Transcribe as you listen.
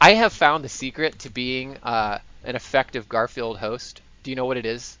I have found the secret to being an effective Garfield host. Do you know what it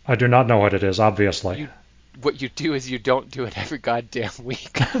is? I do not know what it is, obviously. You, what you do is you don't do it every goddamn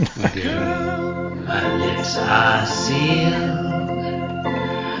week. Girl, my lips are sealed.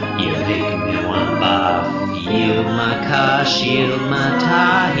 You make me want bar, field my car, shield my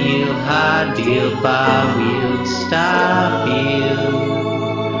tie heel, high deal, bar wheel, stop you.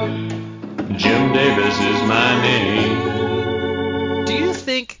 Jim Davis is my name.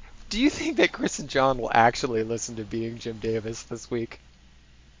 Do you think that Chris and John will actually listen to Being Jim Davis this week?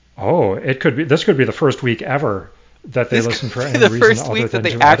 Oh, it could be. This could be the first week ever that they This listen for could be any the reason first other week that than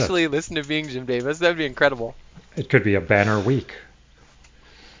they to edit. actually listen to Being Jim Davis. That'd be incredible. It could be a banner week.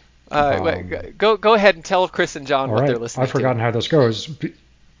 Go ahead and tell Chris and John All what they're right, listening I've forgotten to. how this goes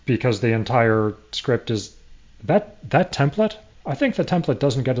because the entire script is that template. I think the template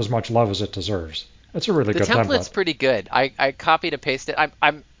doesn't get as much love as it deserves. It's a really The good template's template. pretty good. I copied and pasted.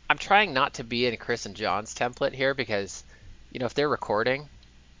 I'm trying not to be in Chris and John's template here because, if they're recording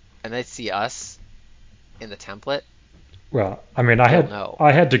and they see us in the template, Well, I mean, I they'll had know.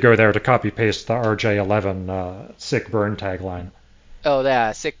 I had to go there to copy paste the RJ11 sick burn tagline. Oh,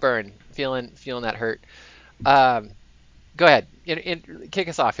 yeah, sick burn. Feeling that hurt. Um, Go ahead. Kick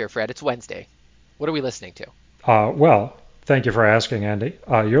us off here, Fred. It's Wednesday. What are we listening to? Well, thank you for asking, Andy.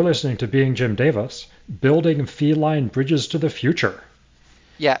 You're listening to Being Jim Davis, building feline bridges to the future.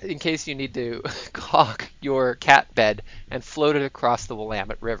 Yeah, in case you need to caulk your cat bed and float it across the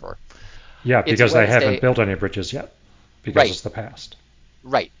Willamette River. Yeah, It's because they haven't Wednesday. built any bridges yet, because Right, it's the past.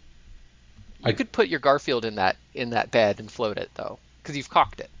 right. You I, could put your Garfield in that bed and float it though, because you've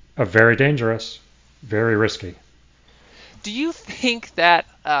caulked it. very dangerous, very risky. Do you think that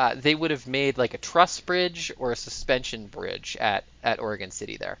they would have made like a truss bridge or a suspension bridge at Oregon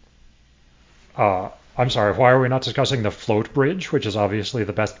City there? I'm sorry, why are we not discussing the float bridge, which is obviously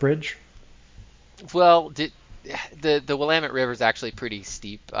the best bridge? Well, the Willamette River is actually pretty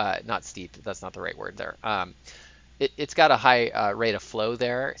steep. Not steep. That's not the right word there. It's got a high rate of flow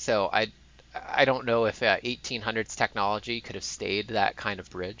there, so I don't know if 1800s technology could have stayed that kind of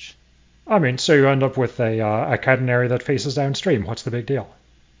bridge. I mean, so you end up with a catenary that faces downstream. What's the big deal?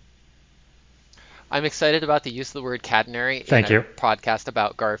 I'm excited about the use of the word catenary in Thank a you. podcast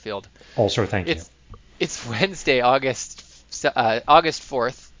about Garfield. Also, thank you. It's Wednesday, August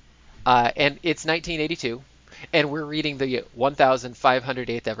 4th, and it's 1982, and we're reading the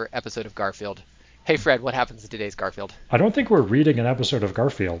 1508th ever episode of Garfield. Hey Fred, what happens in today's Garfield? I don't think we're reading an episode of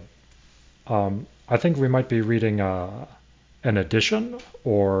Garfield. I think we might be reading an edition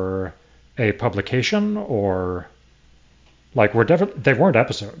or a publication or like they weren't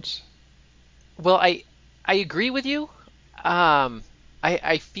episodes. Well, I agree with you.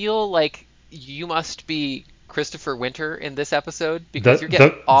 I feel like you must be Christopher Winter in this episode because The you're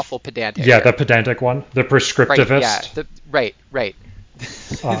getting the awful pedantic yeah, the here. pedantic one, the Right, yeah, prescriptivist. right.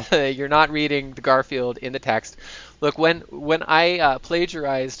 Uh, You're not reading the Garfield in the text. Look, when I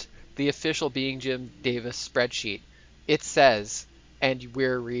plagiarized the official Being Jim Davis spreadsheet, it says, and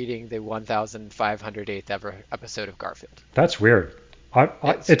we're reading the 1508th ever episode of Garfield. that's weird.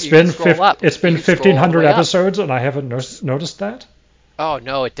 It's You can been scroll up. it's You been can scroll all the 1,500 way up. episodes and I haven't noticed that. Oh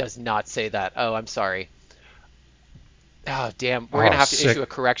no, it does not say that. Oh, I'm sorry. Oh damn, we're Oh, gonna have to issue sick. a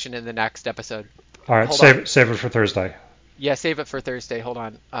correction in the next episode. All right, Hold on. save it for Thursday. Yeah, save it for Thursday. Hold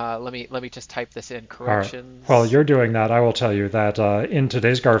on. Let me just type this in. All right. While Corrections. you're doing that, I will tell you that in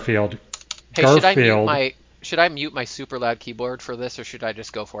today's Garfield, Hey, Garfield. should I mute my super loud keyboard for this or should I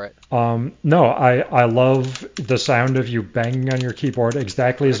just go for it? No, I love the sound of you banging on your keyboard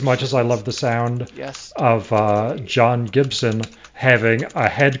exactly as much as I love Corrections. the sound of Yesterday John Gibson having a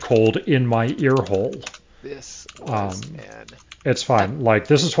head cold in my ear hole. this was Um, an it's fine. Like,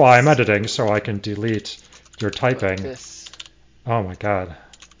 this is why I'm editing, so I can delete your but typing. this Oh my god.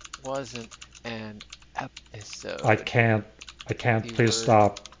 wasn't an I episode. can't. I can't. The Please word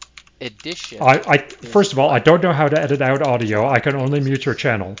stop. edition is First of all, I what don't know how to edit out audio. I John can only mute your uses.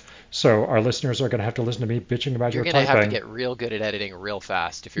 channel. So our listeners are going to have to listen to me bitching about You're your gonna have to typing. get real good at editing real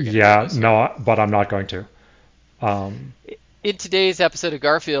fast if you're gonna do Yeah, this here. no, but I'm not going to. Um, In today's episode of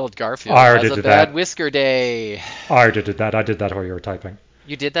Garfield, I Garfield has already a did bad that. whisker day. I already did that. I did that while you were typing.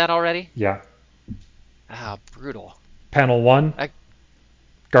 You did that already? Yeah. Ah, brutal. Panel 1, I,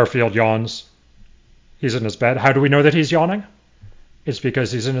 Garfield yawns. He's in his bed. How do we know that he's yawning? It's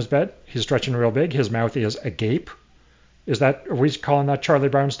because he's in his bed. He's stretching real big. His mouth is agape. Are we calling that Charlie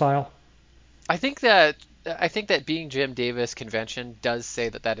Brown style? I think that I think that being Jim Davis convention does say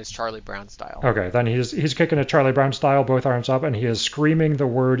that that is Charlie Brown style. Okay, then he's kicking it Charlie Brown style, both arms up, and he is screaming the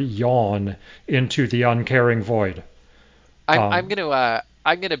word yawn into the uncaring void. I'm Um, gonna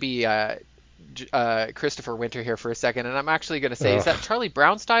I'm gonna be Christopher Winter here for a second, and I'm actually gonna say, is Ugh. that Charlie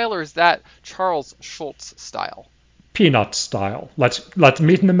Brown style or is that Charles Schultz style? Peanut style. Let's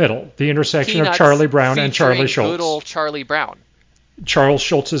meet in the middle, the intersection of Peanuts Charlie Brown and Charlie featuring good Schultz. old Charlie Brown. Charles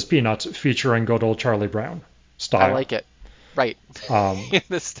Schultz's Peanuts featuring good old Charlie Brown I style. like it. Right. Um, In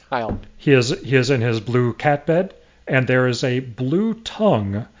this style. he is in his blue cat bed, and there is a blue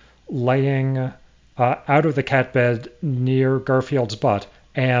tongue laying out of the cat bed near Garfield's butt,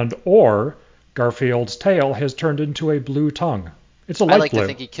 and or Garfield's tail has turned into a blue tongue. It's a I light like to blue.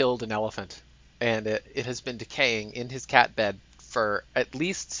 think he killed an elephant, and it has been decaying in his cat bed for at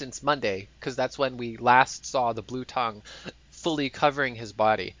least since Monday, because that's when we last saw the blue tongue fully covering his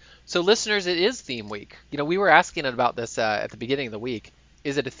body. So, listeners, it is theme week. You know, we were asking about this at the beginning of the week.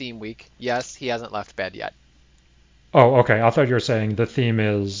 Is it a theme week? Yes, he hasn't left bed yet. Oh, okay. I thought you were saying the theme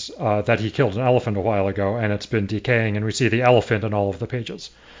is that he killed an elephant a while ago, and it's been decaying, and we see the elephant in all of the pages.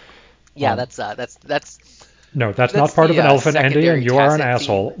 Yeah, Um, that's no, that's not that's part of the an elephant, Andy, and secondary you are an tacit theme.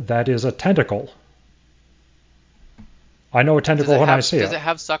 asshole. That is a tentacle. I know a tentacle when I see Does it. it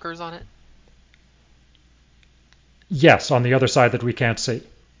have suckers on it? Yes, on the other side that we can't see.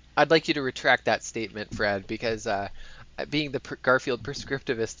 I'd like you to retract that statement, Fred, because being the Garfield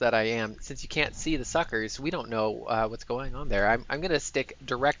prescriptivist that I am, since you can't see the suckers, we don't know what's going on there. I'm going to stick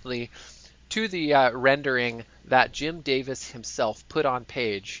directly to the rendering that Jim Davis himself put on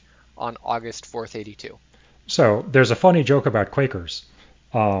page on August 4th, 82. So there's a funny joke about Quakers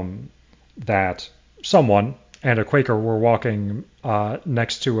that someone and a Quaker were walking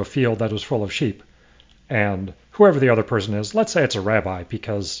next to a field that was full of sheep. And whoever the other person is, let's say it's a rabbi,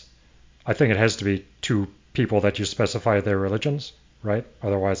 because I think it has to be two people that you specify their religions, right?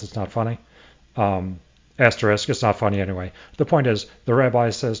 Otherwise, it's not funny. Asterisk, it's not funny anyway. The point is, the rabbi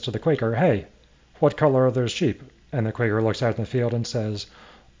says to the Quaker, hey, what color are those sheep? And the Quaker looks out in the field and says,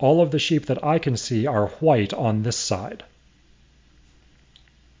 all of the sheep that I can see are white on this side.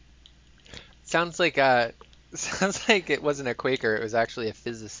 Sounds like sounds like it wasn't a Quaker, it was actually a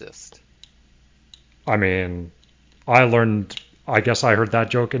physicist. I mean, I guess I heard that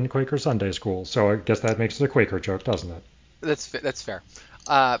joke in Quaker Sunday school, so I guess that makes it a Quaker joke, doesn't it? That's fair.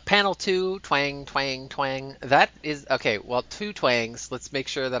 Panel two, twang, twang, twang. That is okay. Well, two twangs. Let's make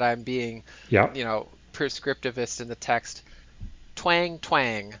sure that I'm being, Yeah. prescriptivist in the text. Twang,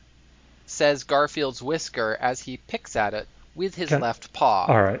 twang, says Garfield's whisker as he picks at it with his Can, left paw.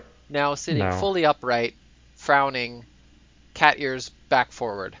 all right. Now sitting No. fully upright, frowning, cat ears back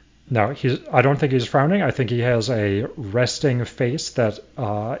forward. No, I don't think he's frowning. I think he has a resting face that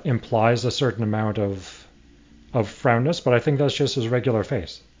implies a certain amount of frownness, but I think that's just his regular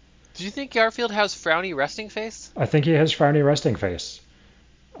face. Do you think Garfield has frowny resting face? I think he has frowny resting face.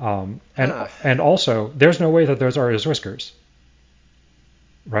 And Huh. and also, there's no way that those are his whiskers,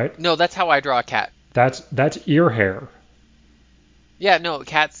 right? No, that's how I draw a cat. That's ear hair. Yeah, no,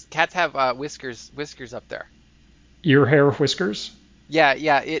 cats have whiskers up there. Ear hair whiskers. Yeah,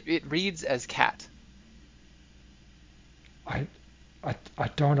 it reads as cat. I I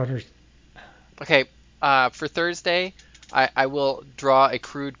don't understand. Okay, for Thursday, I will draw a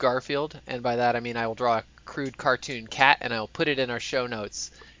crude Garfield, and by that I mean I will draw a crude cartoon cat, and I'll put it in our show notes,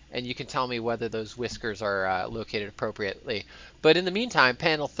 and you can tell me whether those whiskers are located appropriately. But in the meantime,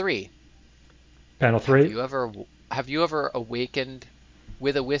 panel three. Panel Have 3. you ever have you ever awakened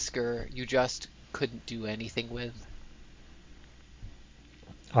with a whisker you just couldn't do anything with?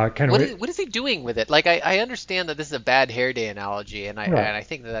 Can we? What is he doing with it? Like I understand that this is a bad hair day analogy, and Right. I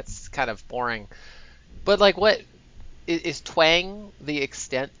think that that's kind of boring. But like, what is twang the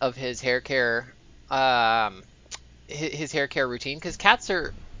extent of his hair care, his hair care routine? Because cats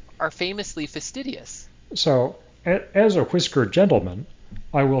are famously fastidious. So, as a whiskered gentleman,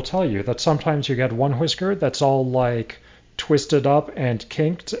 I will tell you that sometimes you get one whisker that's all like twisted up and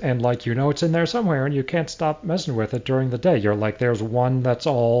kinked, and like it's in there somewhere, and you can't stop messing with it during the day. You're like, there's one that's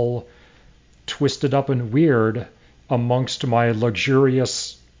all twisted up and weird amongst my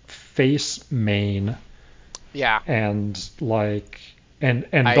luxurious face mane, Yeah, and like, and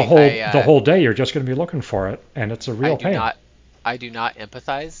the I whole I the whole day you're just going to be looking for it, and it's a I real do pain. not I do not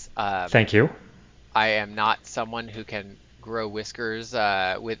empathize. Thank you. I am not someone who can grow whiskers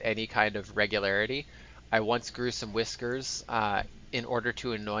with any kind of regularity. I once grew some whiskers in order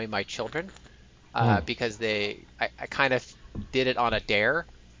to annoy my children Mm. because I kind of did it on a dare,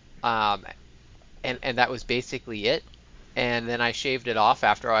 um, and that was basically it. And then I shaved it off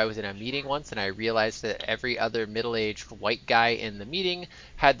after I was in a meeting once, and I realized that every other middle-aged white guy in the meeting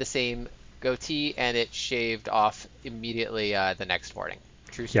had the same goatee, and it shaved off immediately the next morning.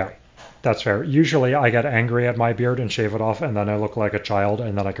 True Yeah. story. That's fair. Usually I get angry at my beard and shave it off, and then I look like a child,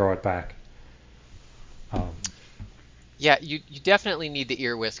 and then I grow it back. Yeah, you definitely need the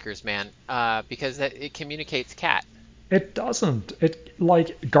ear whiskers, man, because it communicates cat. It doesn't.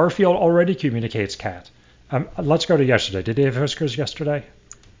 Like Garfield already communicates cat. Let's go to yesterday. Did he have whiskers yesterday?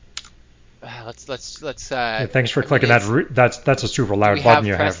 Let's. Yeah, thanks for clicking that. That's a super loud button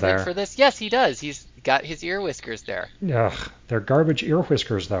you have precedent there. for this? Yes, he does. He's got his ear whiskers there. Ugh, they're garbage ear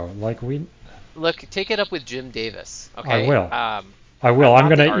whiskers though. Look, take it up with Jim Davis. Okay. I will. I will. I'm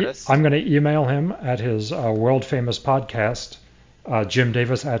not the artist. I'm gonna email him at his world famous podcast, Jim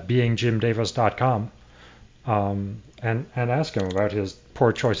Davis at beingjimdavis.com, and ask him about his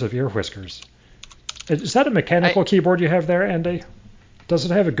poor choice of ear whiskers. Is that a mechanical keyboard you have there, Andy? Does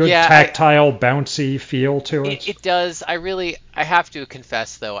it have a good tactile, bouncy feel to it? It does. I have to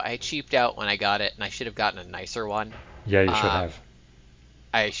confess though, I cheaped out when I got it, and I should have gotten a nicer one. Yeah, you should have.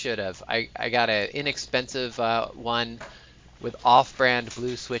 I should have. I got an inexpensive one with off-brand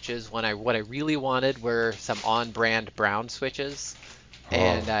blue switches when what I really wanted were some on-brand brown switches,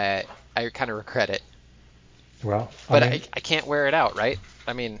 and I kind of regret it. Well, I can't wear it out, right?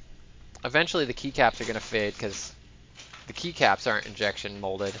 I mean, eventually the keycaps are going to fade because the keycaps aren't injection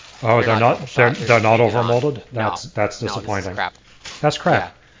molded. Oh, they're not. They're not over molded. That's disappointing. No, this is crap. That's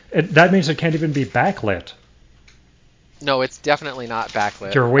crap. Yeah. That means it can't even be backlit. No, it's definitely not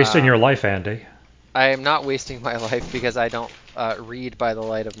backlit. You're wasting your life, Andy. I am not wasting my life because I don't read by the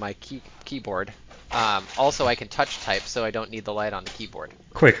light of my keyboard. Also, I can touch type, so I don't need the light on the keyboard.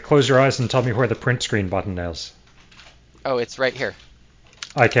 Quick, close your eyes and tell me where the print screen button is. Oh, it's right here.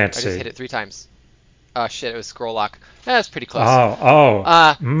 I can't see. I just hit it 3 times. Oh, shit, it was scroll lock. That's pretty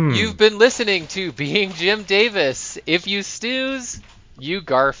close. You've been listening to Being Jim Davis. If you snooze, you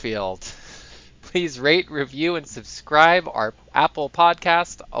Garfield. Please rate, review, and subscribe our Apple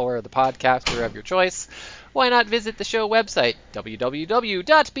podcast or the podcaster of your choice. Why not visit the show website,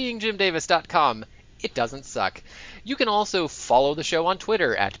 www.beingjimdavis.com. It doesn't suck. You can also follow the show on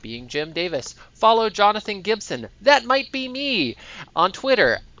Twitter at BeingJimDavis. Follow Jonathan Gibson, that might be me, on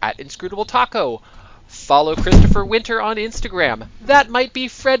Twitter at InscrutableTaco. Follow Christopher Winter on Instagram, that might be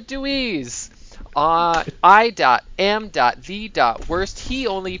Fred Deweese. I.M.V.Worst, he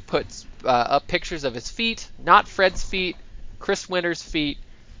only puts up pictures of his feet, not Fred's feet, Chris Winter's feet.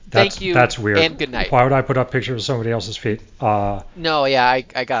 Thank you. That's weird. And good night. Why would I put up pictures of somebody else's feet? No, yeah, I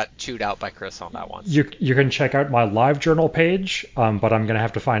got chewed out by Chris on that once. You can check out my LiveJournal page, but I'm gonna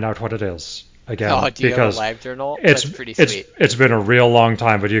have to find out what it is again. Oh, do you have a LiveJournal? That's pretty sweet. It's been a real long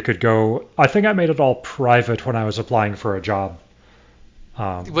time, but you could go. I think I made it all private when I was applying for a job.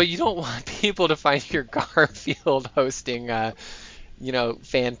 Well, you don't want people to find your Garfield hosting,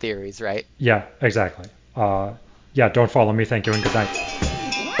 fan theories, right? Yeah, exactly. Don't follow me. Thank you and good night.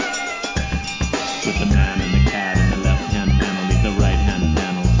 With the man and the cat in the left-hand panel, leave the right-hand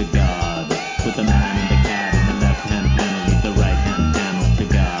panel to God. With the man and the cat in the left-hand panel, leave the right-hand panel to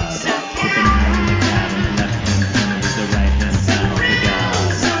God. With the man and the cat in the left-hand panel, leave the right-hand panel to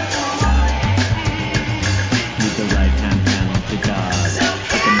God. Leave the right-hand panel to God.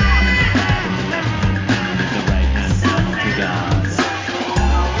 With the man and the cat in the left-hand panel, leave the right-hand panel to God. Leave the right-hand panel to God. With the man and the cat in the left-hand panel, leave the right-hand panel to God.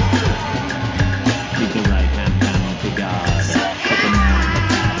 Leave the right-hand panel to God.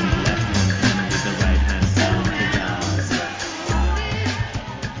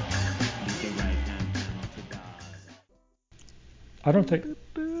 I don't think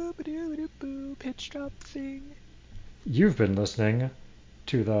Pitch drop thing. you've been listening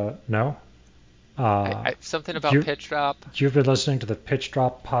to the Something about pitch drop. You've been listening to the Pitch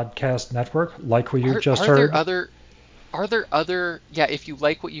Drop Podcast Network, like what you just heard. Are there other? Yeah, if you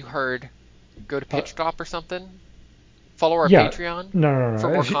like what you heard, go to Pitch Drop or something. Follow our Patreon. No. For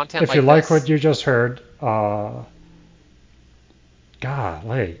more content if you like what you just heard, golly,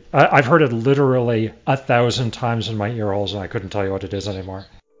 I've heard it literally 1,000 times in my ear holes, and I couldn't tell you what it is anymore.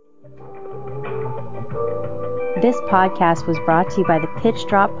 This podcast was brought to you by the Pitch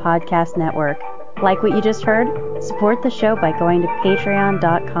Drop Podcast Network. Like what you just heard? Support the show by going to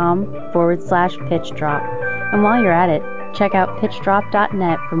patreon.com/pitchdrop. And while you're at it, check out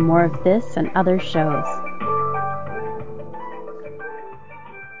pitchdrop.net for more of this and other shows.